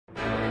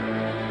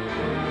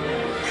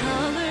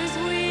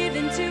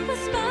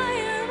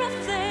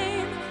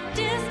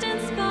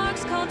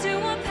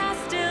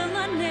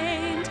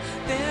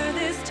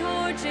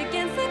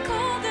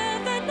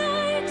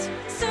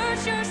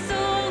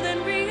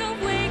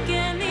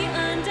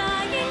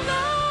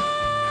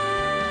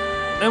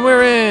And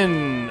we're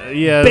in.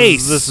 Yeah,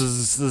 Base. This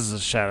is a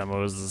shadow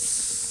mode.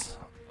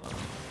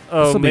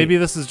 Oh, maybe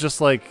this is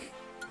just like.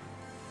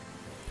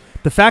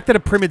 The fact that a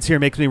pyramid's here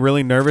makes me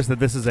really nervous that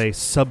this is a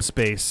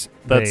subspace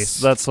base.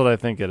 That's what I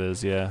think it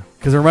is. Yeah.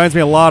 Because it reminds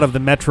me a lot of the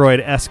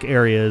Metroid-esque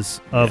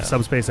areas of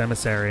Subspace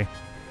Emissary.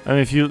 I mean,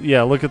 if you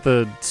look at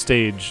the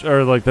stage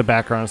or like the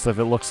background stuff,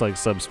 it looks like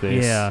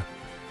subspace. Yeah.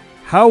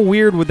 How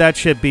weird would that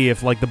shit be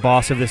if like the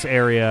boss of this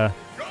area,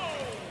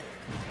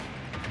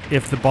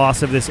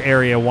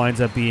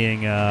 winds up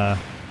being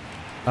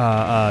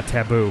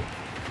taboo?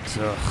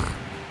 So,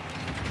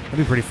 that'd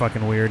be pretty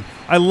fucking weird.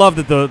 I love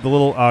that the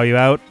little. Oh, you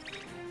out?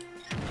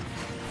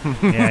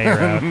 Yeah,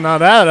 you're out. Not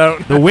that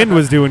out. The wind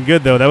was doing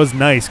good though. That was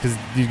nice because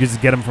you could just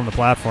get him from the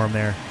platform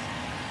there.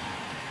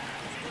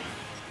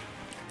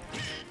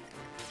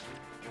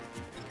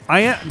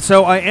 I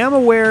am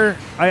aware.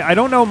 I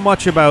don't know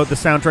much about the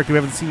soundtrack that we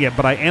haven't seen yet,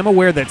 but I am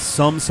aware that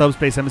some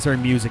Subspace Emissary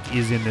music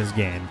is in this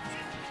game.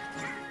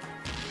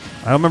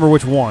 I don't remember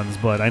which ones,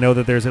 but I know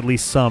that there's at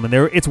least some, and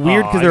it's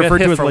weird because they're referred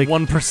to as like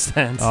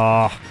 1%.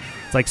 Oh,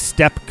 it's like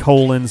step :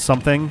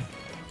 something,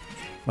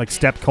 like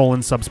step :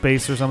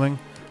 subspace or something.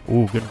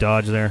 Ooh, good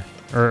dodge there.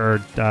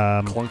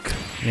 Clunk.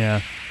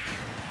 Yeah.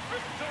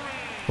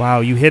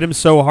 Wow, you hit him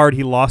so hard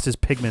he lost his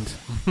pigment.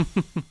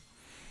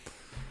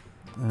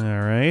 All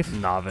right.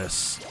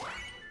 Novice.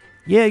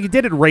 Yeah, you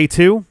did it, Ray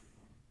 2.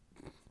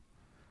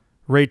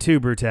 Ray 2,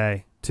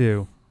 Brute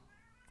 2.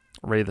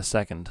 Ray the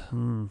Second.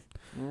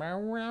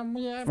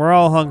 We're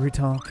all hungry,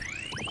 talk.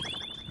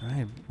 All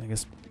right, I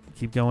guess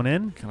keep going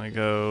in. Can I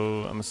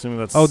go? I'm assuming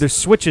that's. Oh, there's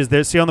switches.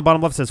 There. See on the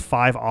bottom left it says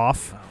 5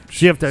 off.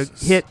 So you have to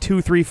hit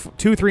 2,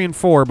 3, and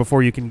 4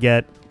 before you can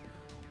get.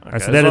 Okay,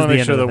 so that is the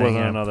end sure of the there thing,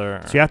 wasn't yeah.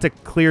 another. So you have to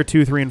clear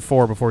 2, 3, and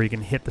 4 before you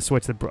can hit the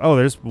switch. Oh,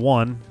 there's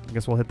 1. I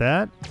guess we'll hit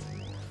that.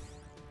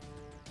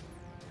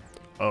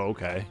 Oh,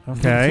 okay.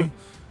 Okay.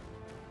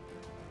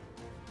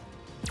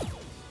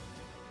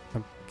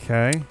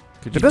 Okay.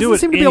 Could you do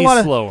it any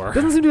slower?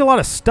 Doesn't seem to be a lot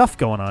of stuff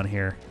going on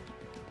here.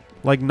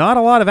 Like, not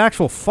a lot of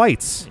actual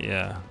fights.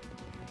 Yeah.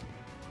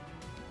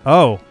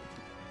 Oh.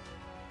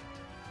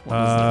 What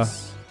is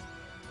this?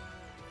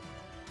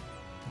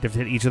 Do you have to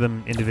hit each of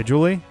them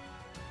individually?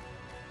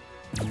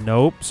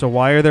 Nope. So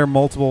why are there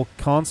multiple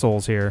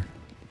consoles here?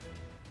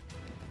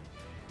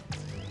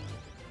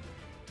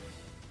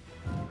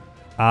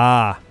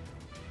 Ah.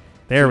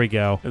 There we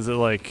go. Is it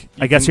like?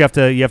 I guess you have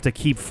to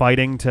keep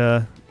fighting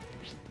to.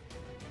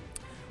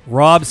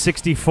 Rob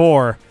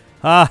 64.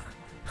 Ah.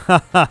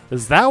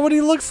 Is that what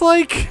he looks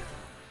like?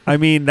 I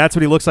mean, that's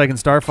what he looks like in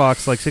Star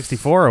Fox like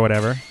 64 or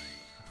whatever.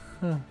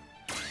 Huh.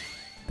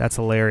 That's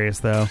hilarious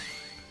though.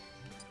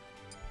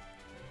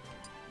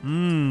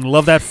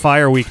 Love that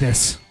fire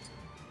weakness.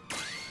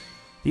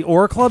 The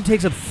Ore Club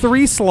takes up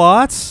 3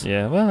 slots?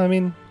 Yeah, well, I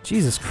mean,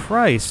 Jesus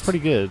Christ. Pretty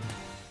good.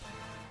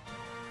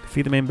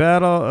 Defeat the main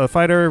battle.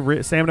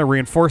 Fighter, stamina,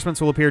 reinforcements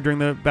will appear during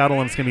the battle,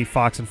 and it's going to be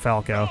Fox and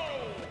Falco.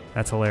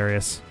 That's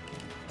hilarious.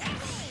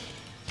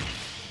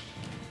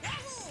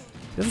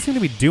 Doesn't seem to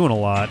be doing a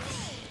lot.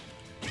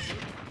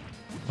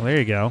 Well, there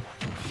you go.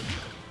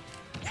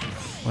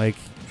 Like,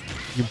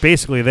 you're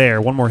basically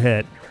there. One more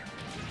hit.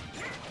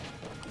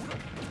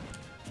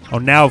 Oh,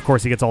 now, of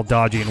course, he gets all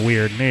dodgy and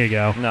weird. There you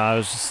go. No, I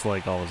was just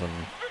like all of a sudden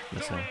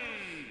missing.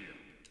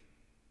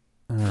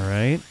 All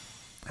right.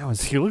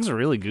 He looks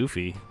really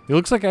goofy. He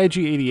looks like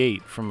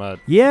IG-88 from a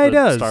he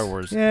does. Star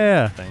Wars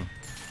thing.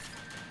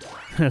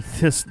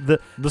 the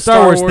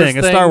Star Wars thing,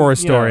 a Star Wars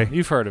story.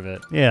 You've heard of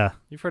it. Yeah.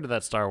 You've heard of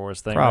that Star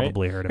Wars thing,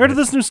 Probably right? heard of it. Heard of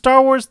this new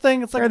Star Wars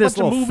thing? It's like a bunch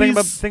of movies.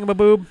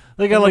 Thingamaboob.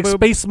 They got like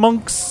space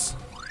monks.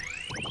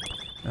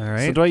 All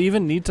right. So do I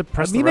even need to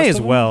press the You rest may of as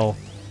them? well.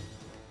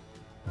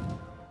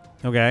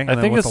 Okay. I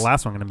think what's the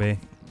last one going to be?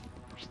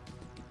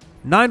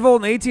 9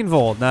 volt and 18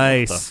 volt.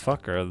 Nice. What the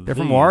fuck are They're these?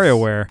 from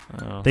WarioWare.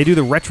 Oh. They do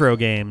the retro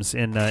games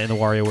in the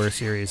WarioWare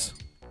series.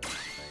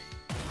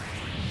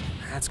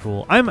 That's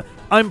cool.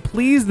 I'm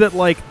pleased that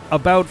like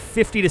about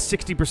 50 to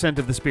 60%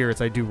 of the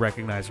spirits I do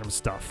recognize from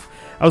stuff.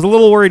 I was a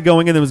little worried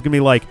going in. It was gonna be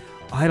like,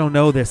 I don't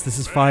know this. This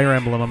is Fire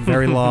Emblem. I'm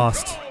very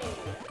lost.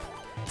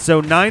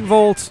 So 9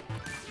 volt.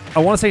 I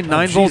want to say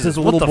 9 volt is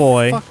a little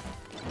boy, fuck?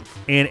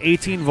 and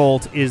 18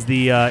 volt is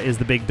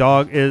the big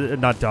dog.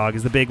 Not dog.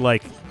 Is the big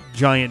like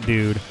giant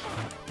dude.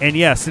 And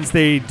yeah, since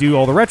they do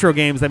all the retro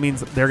games, that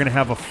means they're gonna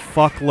have a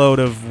fuckload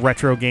of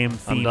retro game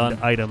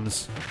themed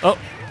items. Oh,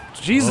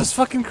 Jesus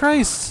fucking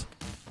Christ!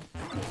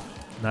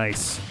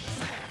 Nice.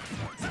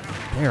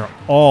 They're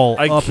all.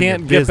 I up in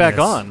can't your get back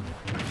business. on.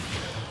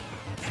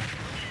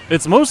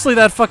 It's mostly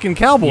that fucking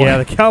cowboy. Yeah,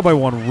 the cowboy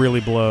one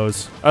really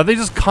blows. Are they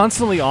just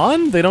constantly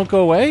on? They don't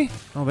go away?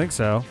 I don't think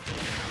so.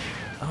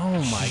 Oh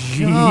my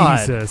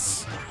god.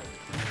 Jesus.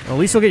 Well, at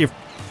least you'll get your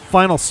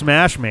final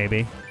smash,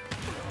 maybe.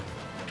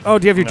 Oh,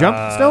 do you have your jump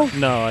still?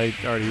 No, I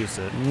already used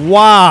it.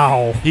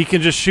 Wow. He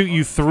can just shoot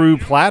you through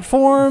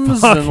platforms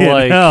Fucking and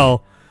like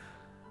hell.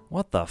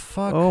 What the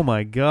fuck? Oh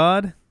my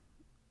god.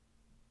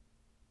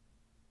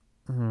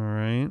 All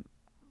right.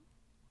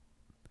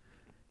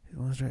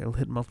 It'll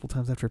hit multiple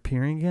times after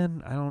appearing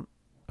again? I don't...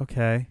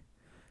 Okay.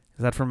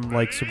 Is that from,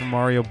 like, Super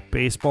Mario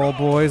Baseball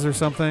Boys or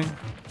something?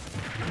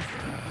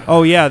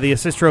 Oh, yeah, the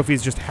assist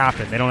trophies just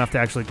happen. They don't have to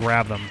actually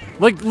grab them.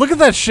 Like, look at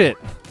that shit.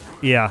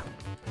 Yeah.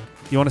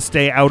 You want to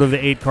stay out of the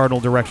 8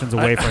 cardinal directions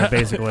away from it,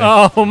 basically.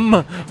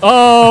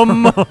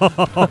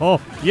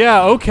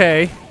 Yeah,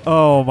 okay.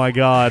 Oh, my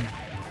God.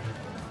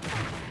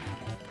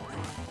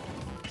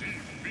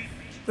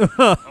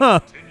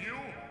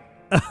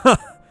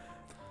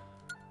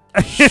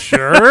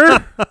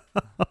 Sure.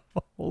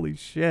 Holy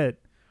shit.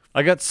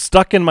 I got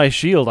stuck in my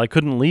shield. I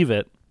couldn't leave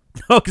it.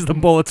 Oh, because the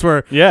bullets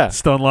were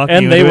stun locking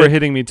and you they into were it.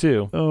 hitting me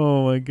too.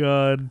 Oh, my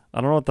God.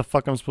 I don't know what the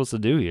fuck I'm supposed to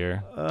do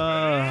here.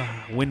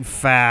 Win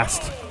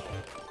fast.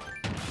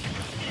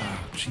 Oh,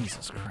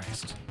 Jesus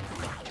Christ.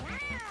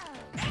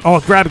 Oh,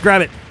 grab it,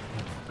 grab it.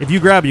 If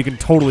you grab it, you can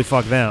totally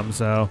fuck them,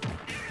 so.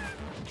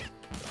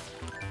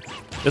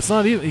 It's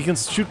not even... He can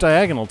shoot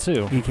diagonal,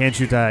 too. He can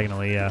shoot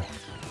diagonally, yeah.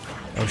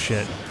 Oh,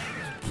 shit.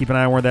 Keep an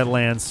eye on where that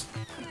lands.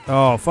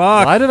 Oh,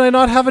 fuck. Why did I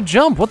not have a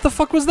jump? What the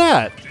fuck was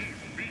that?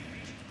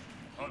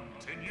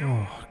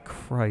 Oh,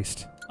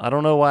 Christ. I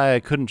don't know why I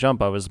couldn't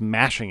jump. I was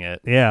mashing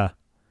it. Yeah.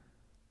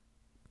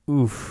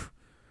 Oof.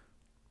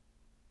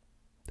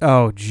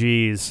 Oh,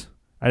 jeez.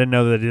 I didn't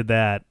know that it did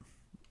that.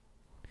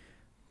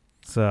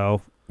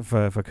 So, if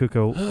a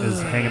Kuko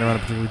is hanging around a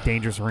particularly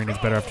dangerous arena,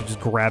 it's better off to just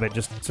grab it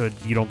just so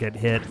you don't get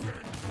hit.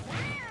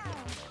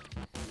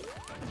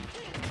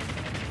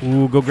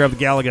 Ooh, go grab the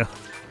Galaga.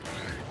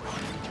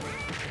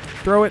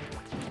 Throw it.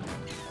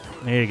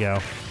 There you go.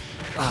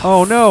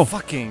 Oh, no.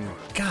 Fucking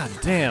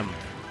goddamn.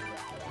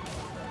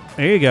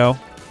 There you go.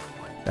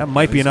 That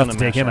might be enough to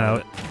take him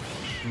out.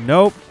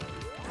 Nope.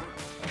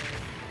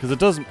 Because it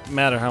doesn't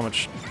matter how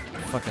much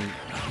fucking...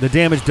 The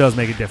damage does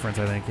make a difference,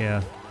 I think,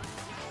 yeah.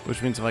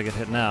 Which means if I get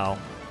hit now...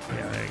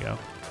 Yeah, there you go.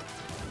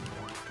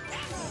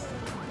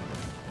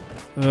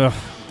 Ugh.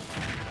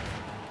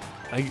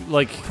 I,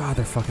 like... God,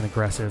 they're fucking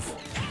aggressive.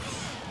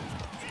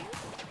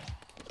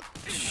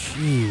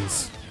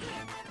 Jeez.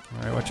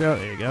 All right, watch out.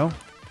 There you go.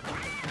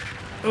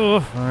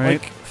 Ugh. All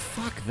right. Like,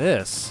 fuck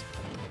this.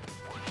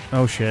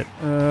 Oh, shit.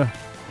 Oh,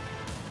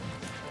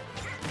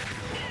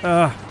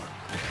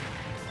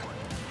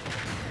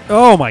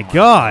 my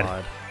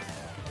God.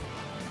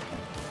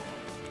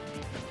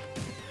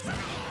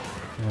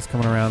 It's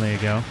coming around. There you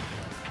go.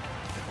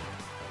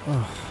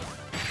 Oh.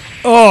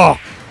 Oh!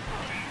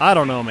 I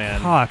don't know, man.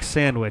 Cock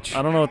sandwich.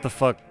 I don't know what the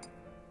fuck...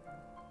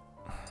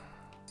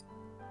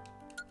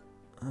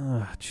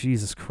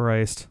 Jesus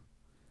Christ.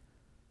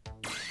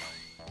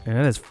 Yeah,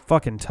 that is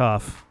fucking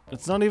tough.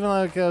 It's not even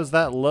like I was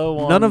that low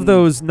on... None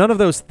of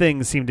those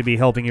things seem to be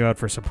helping you out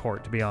for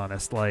support, to be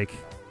honest. Like...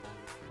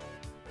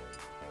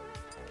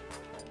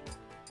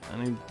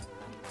 I need...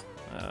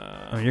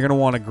 oh, you're gonna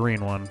want a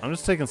green one. I'm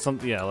just taking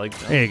something... Yeah, like...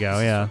 There you go,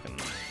 yeah.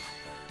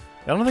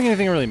 I don't think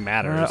anything really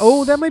matters.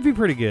 Oh, that might be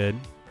pretty good.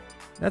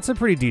 That's a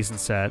pretty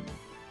decent set.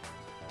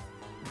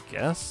 I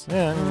guess?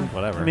 Yeah,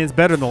 whatever. I mean, it's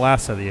better than the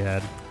last set that you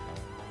had.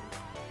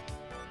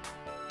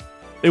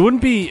 It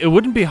wouldn't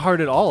be hard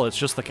at all. It's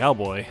just the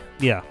cowboy.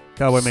 Yeah,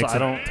 cowboy makes I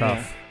don't- it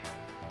tough.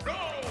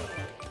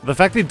 The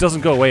fact that it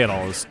doesn't go away at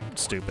all is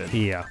stupid.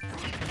 Yeah.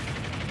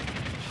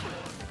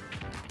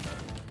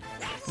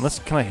 Unless,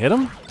 can I hit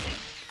him?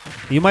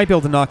 You might be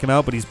able to knock him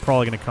out, but he's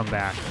probably going to come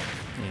back.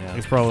 Yeah.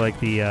 He's probably like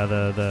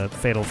the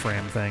fatal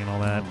frame thing and all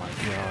that. Oh my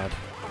god.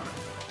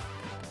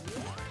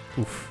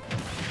 Oof.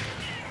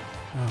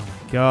 Oh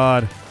my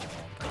god.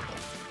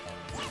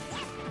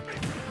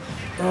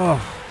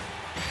 Oh.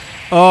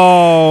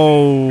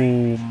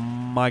 Oh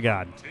my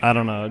god. I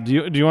don't know. Do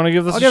you want to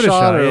give this I'll a give it a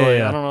shot? shot, Or yeah, like,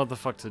 yeah. I don't know what the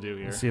fuck to do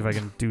here. Let's see if I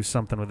can do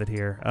something with it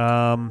here.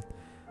 I'm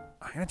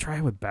gonna try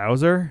it with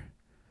Bowser.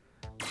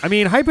 I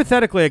mean,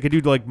 hypothetically, I could do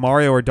like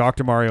Mario or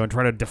Dr. Mario and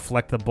try to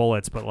deflect the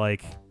bullets, but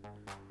like,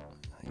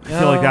 I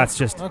feel like that's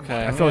just.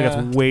 Okay. I feel like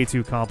that's way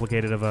too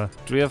complicated of a.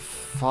 Do we have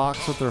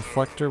Fox with the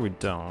reflector? We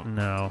don't.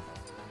 No.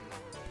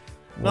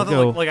 Not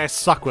that, like I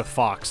suck with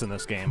Fox in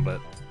this game,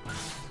 but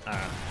I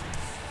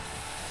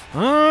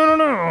don't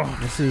know.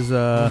 This is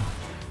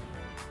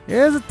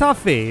here's a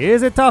toughie.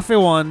 Here's a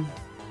toughie one.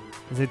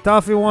 It's a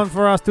toughie one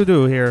for us to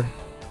do here.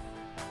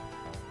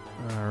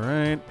 All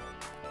right.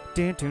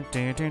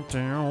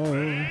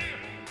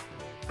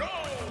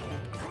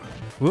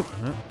 Whoop.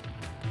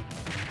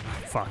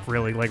 Fuck,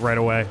 really? Like right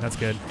away. That's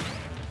good.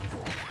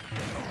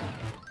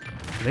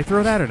 Did they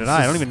throw that or did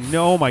I? I don't even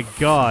know. Oh my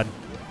god.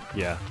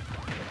 Yeah.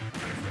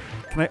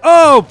 Can I?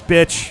 Oh,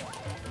 bitch.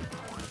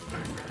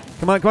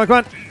 Come on, come on, come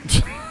on.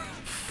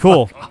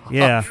 Cool.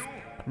 Yeah.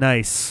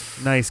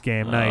 Nice. Nice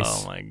game.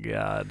 Nice. Oh my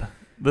god.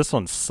 This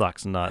one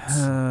sucks nuts.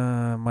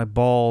 My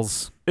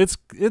balls. It's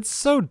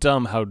so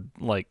dumb how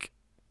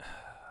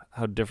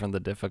different the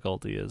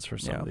difficulty is for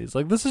some of these.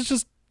 Like, this is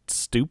just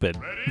stupid.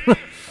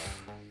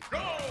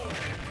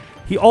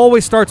 He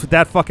always starts with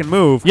that fucking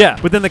move. Yeah.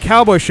 But then the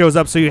cowboy shows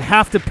up, so you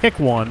have to pick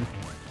one.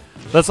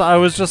 I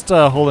was just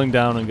holding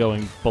down and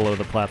going below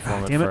the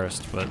platform at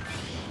first, but...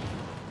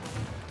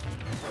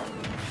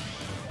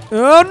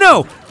 Oh,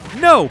 no!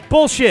 No!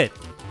 Bullshit!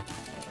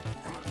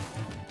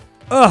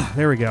 Ugh,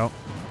 there we go.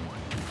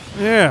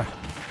 Yeah.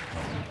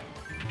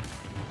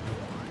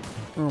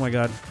 Oh my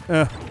god.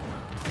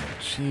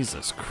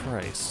 Jesus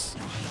Christ.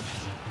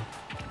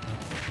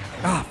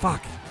 Ah,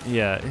 fuck.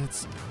 Yeah,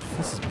 this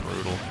is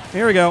brutal.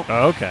 Here we go.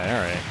 Oh,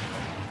 okay,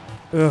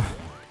 all right.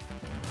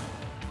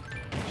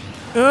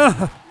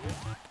 Ugh.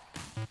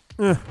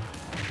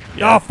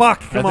 Yeah. Oh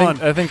fuck! Come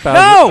on. I think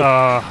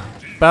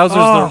Bowser.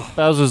 No.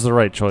 Bowser's the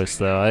right choice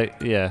though.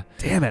 Yeah.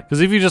 Damn it. Because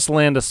if you just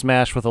land a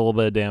smash with a little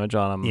bit of damage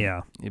on him,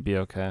 Yeah. you'd be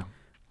okay.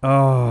 Oh,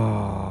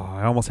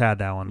 I almost had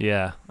that one.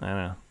 Yeah, I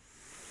know.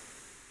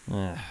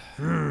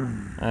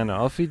 I know.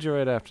 I'll feed you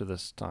right after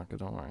this, Tonka.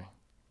 Don't worry.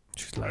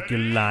 Just like you're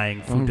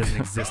lying. Food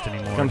doesn't exist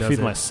anymore. I'm gonna feed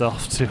it?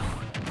 myself too.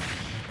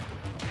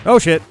 Oh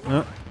shit!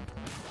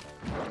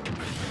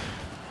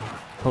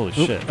 Holy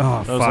shit!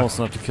 Oh, that was almost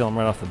enough to kill him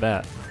right off the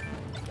bat.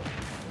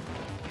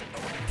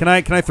 Can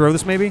I throw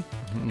this maybe?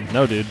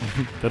 No, dude.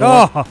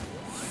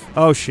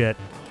 Oh shit!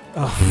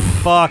 Oh,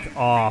 fuck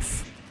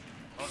off!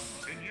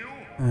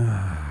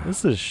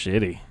 This is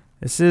shitty.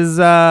 This is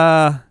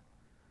yeah.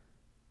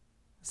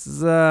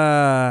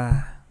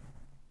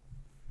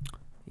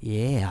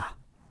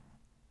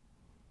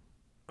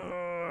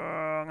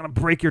 I'm gonna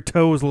break your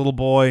toes, little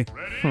boy.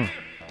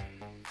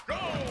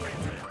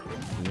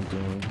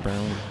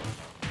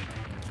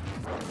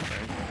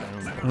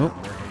 Oh.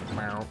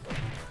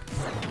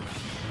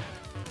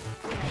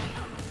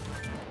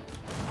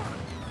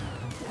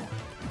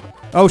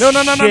 Oh no,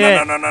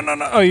 shit!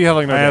 No! Oh, you have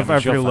like no damage.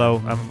 I'm pretty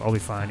low. I'll be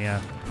fine.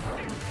 Yeah.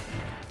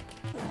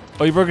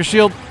 Oh, you broke a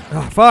shield.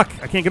 Oh, fuck!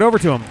 I can't get over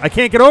to him. I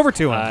can't get over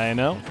to him. I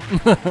know.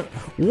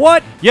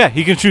 What? Yeah,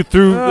 he can shoot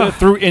through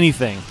through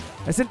anything.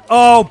 I said,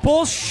 oh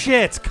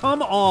bullshit!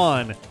 Come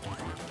on.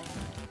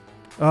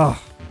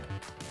 Oh.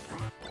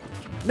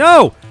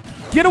 No!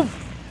 Get a.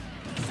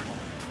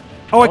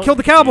 Oh, I killed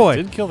the cowboy.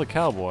 You did kill the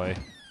cowboy.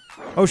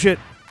 Oh shit!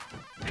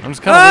 I'm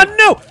just kind of.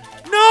 No!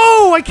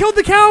 No! I killed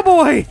the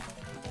cowboy.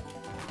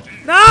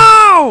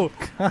 No!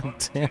 God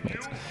damn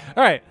it!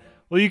 All right.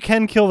 Well, you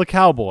can kill the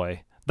cowboy.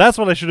 That's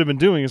what I should have been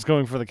doing, is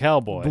going for the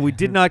cowboy. But we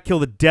did not kill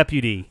the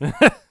deputy.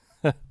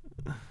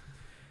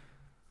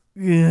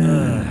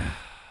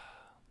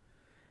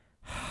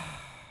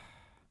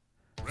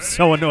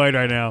 So annoyed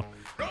right now.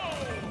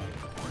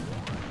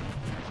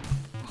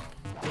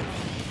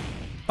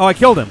 Oh, I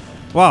killed him.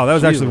 Wow, that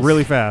was actually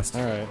really fast.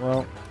 All right,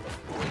 well,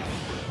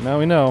 now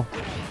we know.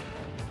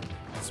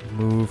 Let's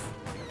move.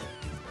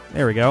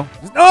 There we go.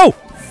 Oh,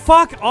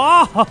 fuck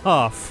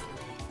off!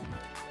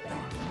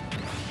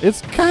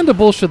 It's kind of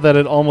bullshit that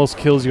it almost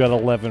kills you at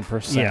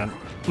 11%. Yeah.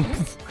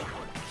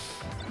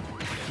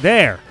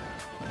 There.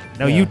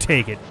 Now Yeah. you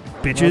take it,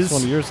 bitches. That's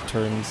one of yours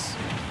turns.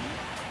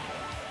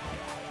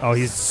 Oh,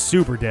 he's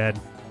super dead.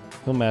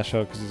 He'll mash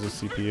out because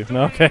he's a CPU.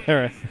 No, okay, all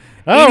right.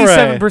 All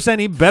right. 87%,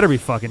 he better be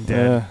fucking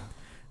dead. Yeah.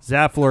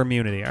 Zap floor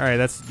immunity. All right,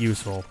 that's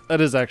useful.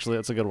 That's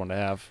a good one to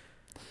have.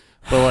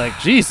 But, like,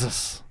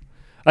 Jesus.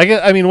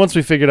 I mean, once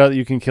we figured out that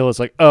you can kill, it's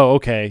like, oh,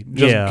 okay,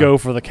 just go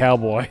for the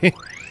cowboy.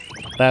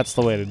 That's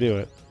the way to do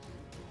it.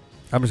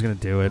 I'm just going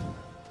to do it.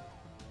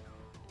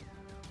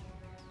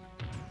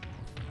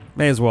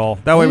 May as well.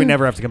 That way we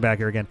never have to come back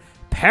here again.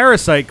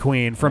 Parasite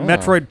Queen from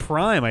Metroid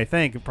Prime, I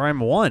think. Prime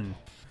 1.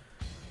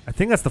 I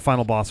think that's the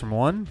final boss from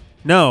 1.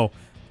 No.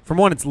 From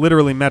 1, it's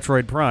literally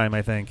Metroid Prime,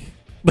 I think.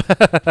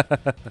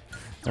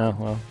 Oh,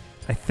 well.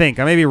 I think.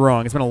 I may be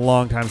wrong. It's been a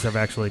long time since I've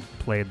actually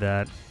played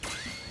that.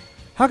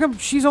 How come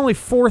she's only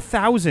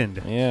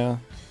 4,000? Yeah. I'm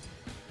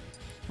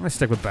going to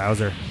stick with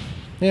Bowser.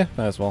 Yeah,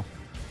 might as well.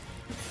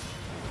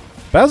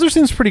 Bowser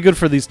seems pretty good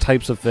for these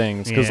types of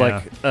things, because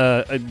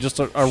just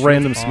a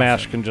random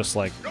smash can just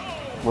like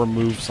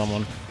remove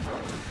someone.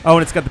 Oh,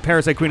 and it's got the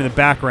Parasite Queen in the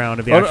background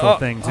of the actual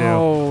thing too.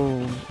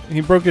 Oh, he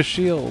broke his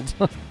shield.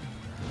 All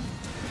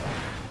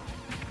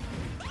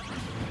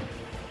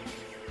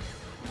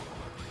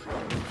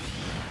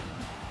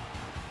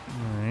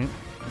right.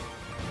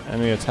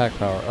 Enemy attack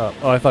power up.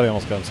 Oh, I thought he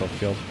almost got himself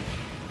killed.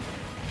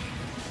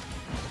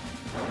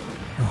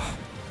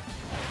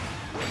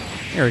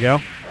 Here we go.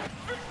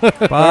 Bye.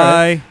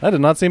 Right. That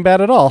did not seem bad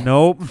at all.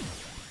 Nope.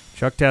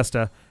 Chuck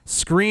Testa.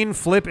 Screen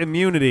flip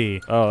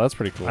immunity. Oh, that's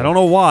pretty cool. I don't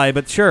know why,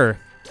 but sure.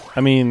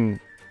 I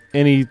mean,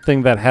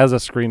 anything that has a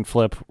screen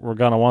flip, we're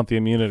gonna want the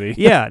immunity.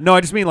 Yeah. No,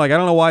 I just mean like I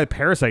don't know why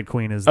Parasite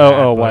Queen is.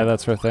 Why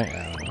that's her thing.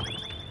 I don't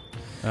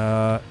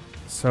know.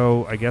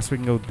 So I guess we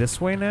can go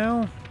this way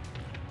now.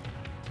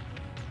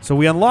 So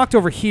we unlocked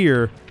over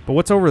here, but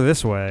what's over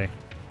this way?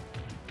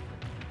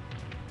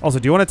 Also,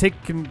 do you want to take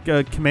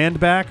command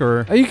back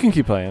or? You can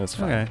keep playing. It's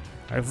fine. Okay.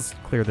 All right, let's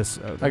clear this.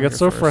 I got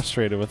so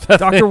frustrated with that.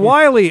 Dr.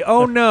 Wily.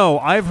 Oh no,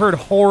 I've heard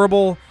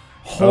horrible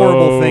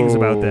things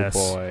about this.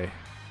 Oh boy.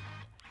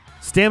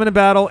 Stamina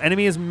battle.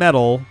 Enemy is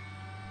metal.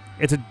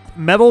 It's a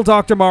metal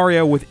Dr.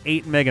 Mario with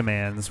 8 Mega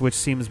Mans, which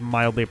seems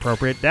mildly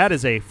appropriate. That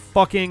is a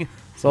fucking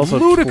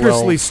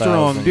ludicrously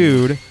strong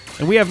dude,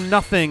 and we have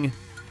nothing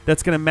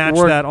that's going to match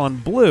that on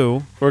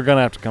blue. We're going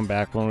to have to come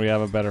back when we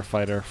have a better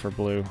fighter for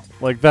blue.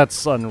 Like,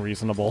 that's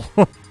unreasonable.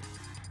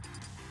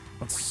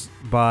 Let's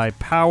buy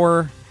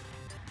power.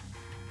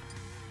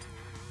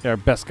 Yeah, our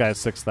best guy is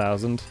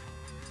 6,000.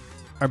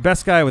 our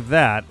best guy with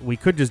that, we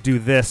could just do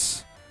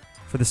this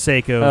for the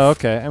sake of... Oh,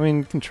 okay. I mean,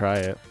 you can try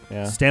it.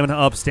 Yeah. Stamina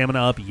up.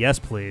 Yes,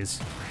 please.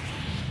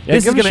 Yeah,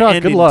 this is give it a going to shot.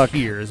 end Good in luck.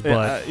 tears,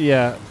 but...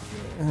 yeah.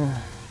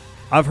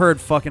 I've heard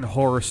fucking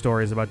horror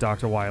stories about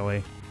Dr.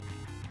 Wily.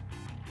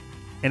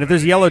 And if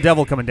there's Yellow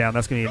Devil coming down,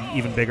 that's going to be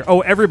even bigger.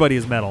 Oh, everybody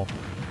is metal.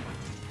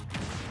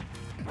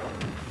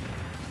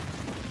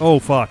 Oh,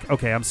 fuck.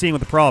 Okay, I'm seeing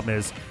what the problem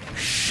is.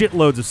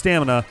 Shitloads of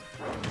stamina.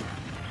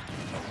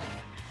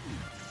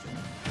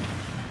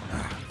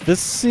 This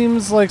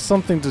seems like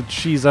something to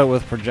cheese out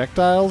with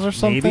projectiles or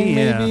something,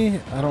 maybe?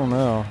 I don't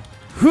know.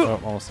 Oh,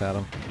 almost had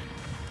him.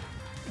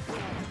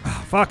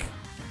 Oh, fuck.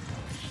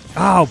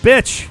 Oh,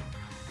 bitch.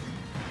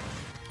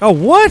 Oh,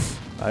 what?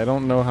 I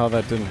don't know how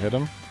that didn't hit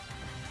him. All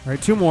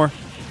right, 2 more.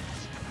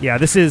 Yeah,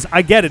 this is...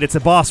 I get it. It's a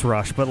boss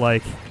rush, but,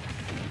 like...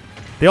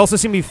 They also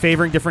seem to be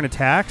favoring different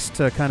attacks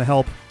to kind of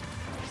help...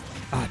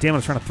 Ah, damn it, I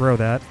was trying to throw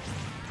that.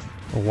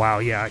 Oh, wow,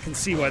 yeah, I can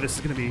see why this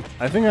is going to be...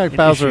 I think like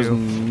Bowser's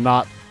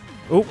not...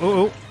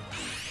 Oh.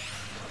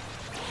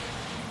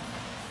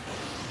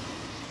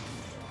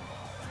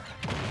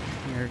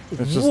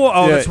 Whoa,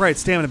 oh, that's right.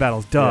 Stamina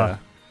battles. Duh.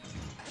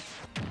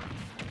 Yeah.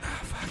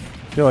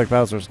 I feel like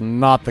Bowser's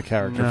not the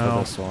character for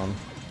this one.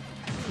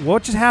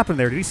 What just happened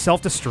there? Did he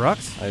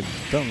self-destruct? I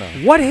don't know.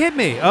 What hit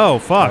me? Oh,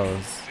 fuck.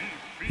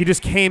 He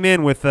just came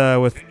in with... I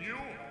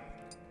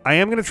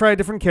am going to try a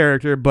different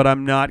character, but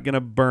I'm not going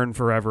to burn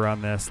forever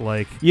on this.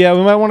 Like, yeah,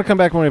 we might want to come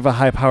back when we have a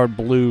high-powered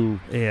blue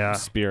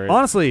spirit.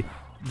 Honestly,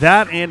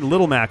 that and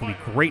Little Mac would be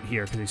great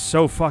here because he's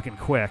so fucking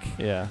quick.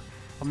 Yeah.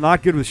 I'm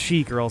not good with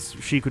Sheik, or else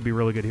Sheik would be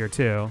really good here,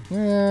 too.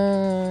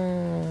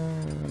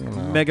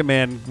 Mega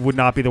Man would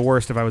not be the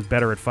worst if I was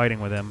better at fighting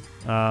with him.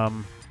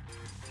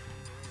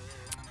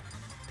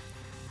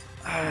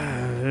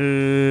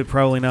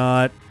 Probably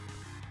not.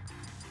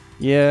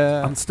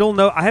 Yeah. I'm still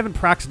I haven't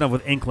practiced enough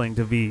with Inkling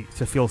to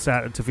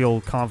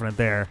feel confident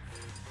there.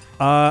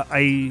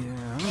 I'm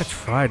gonna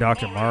try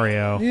Dr.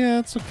 Mario. Yeah,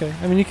 it's okay.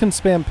 I mean, you can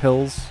spam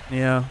pills.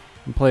 Yeah.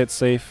 And play it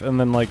safe, and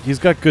then like he's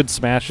got good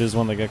smashes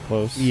when they get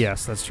close.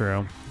 Yes, that's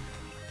true.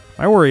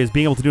 My worry is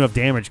being able to do enough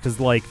damage because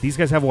like these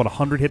guys have what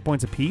 100 hit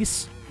points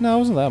apiece. No, it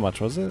wasn't that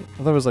much, was it?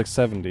 I thought it was like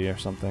 70 or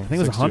something. I think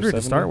it was 100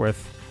 to start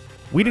with.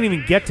 We didn't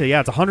even get to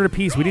it's 100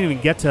 apiece. We didn't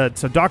even get to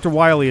so Dr.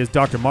 Wily is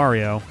Dr.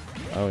 Mario.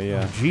 Oh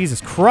yeah. Oh, Jesus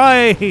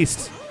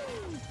Christ!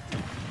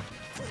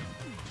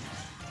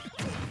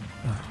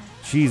 Oh,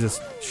 Jesus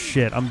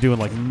shit! I'm doing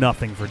like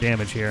nothing for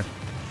damage here.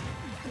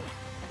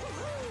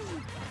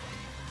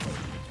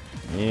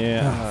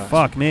 Yeah. Oh,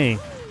 fuck me.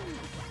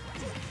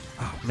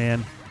 Oh,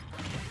 man.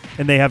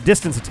 And they have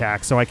distance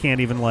attacks, so I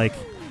can't even, like...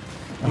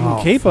 You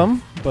can cape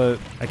them, but...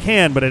 I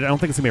can, but I don't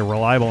think it's going to be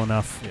reliable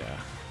enough. Yeah.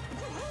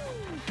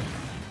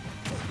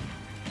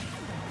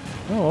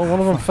 Oh, well, one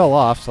of them fell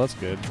off, so that's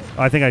good.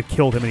 I think I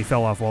killed him and he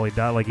fell off while he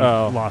died. Like, he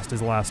lost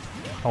his last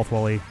health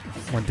while he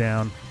went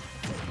down.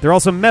 They're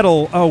also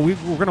metal... Oh, we're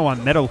going to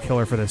want Metal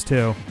Killer for this,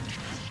 too.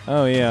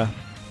 Oh, yeah.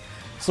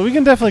 So we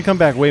can definitely come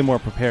back way more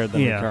prepared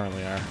than we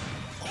currently are.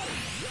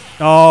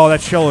 Oh, that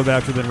shell would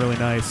have actually been really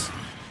nice.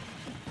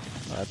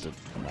 Oh, that did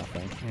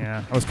nothing.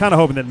 Yeah, I was kind of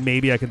hoping that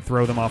maybe I could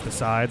throw them off the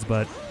sides,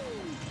 but...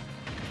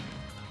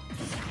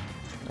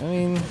 I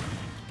mean...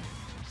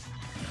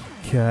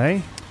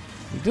 Okay.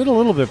 You did a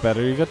little bit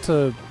better. You got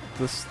to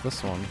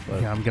this one.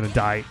 But yeah, I'm going to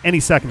die any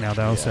second now,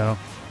 though, so...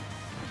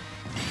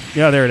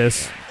 Yeah, there it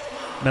is.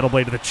 Metal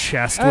blade to the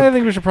chest. I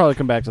think we should probably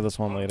come back to this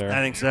one later.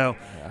 I think so.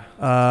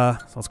 Yeah.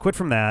 So let's quit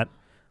from that.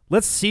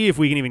 Let's see if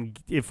we can even...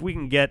 If we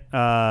can get...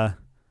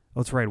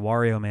 Let's write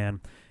Wario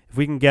Man. If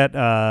we can get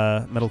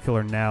Metal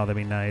Killer now, that'd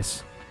be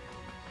nice.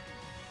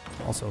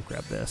 Also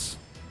grab this.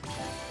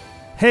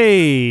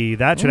 Hey,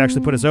 that should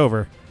actually put us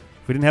over.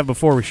 If we didn't have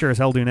before, we sure as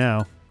hell do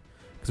now.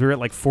 Because we were at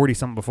like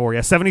 40-something before.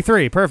 Yeah,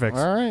 73. Perfect.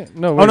 All right.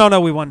 No. Wait. Oh,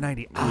 no, we won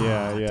 90.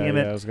 Yeah, damn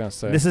it. I was going to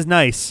say. This is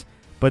nice,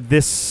 but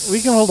this...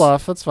 We can hold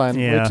off. That's fine.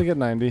 Yeah. Wait to get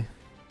 90.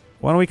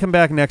 Why don't we come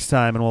back next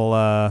time and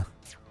we'll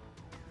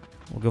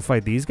go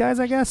fight these guys,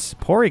 I guess?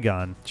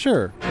 Porygon.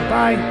 Sure.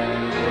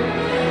 Bye.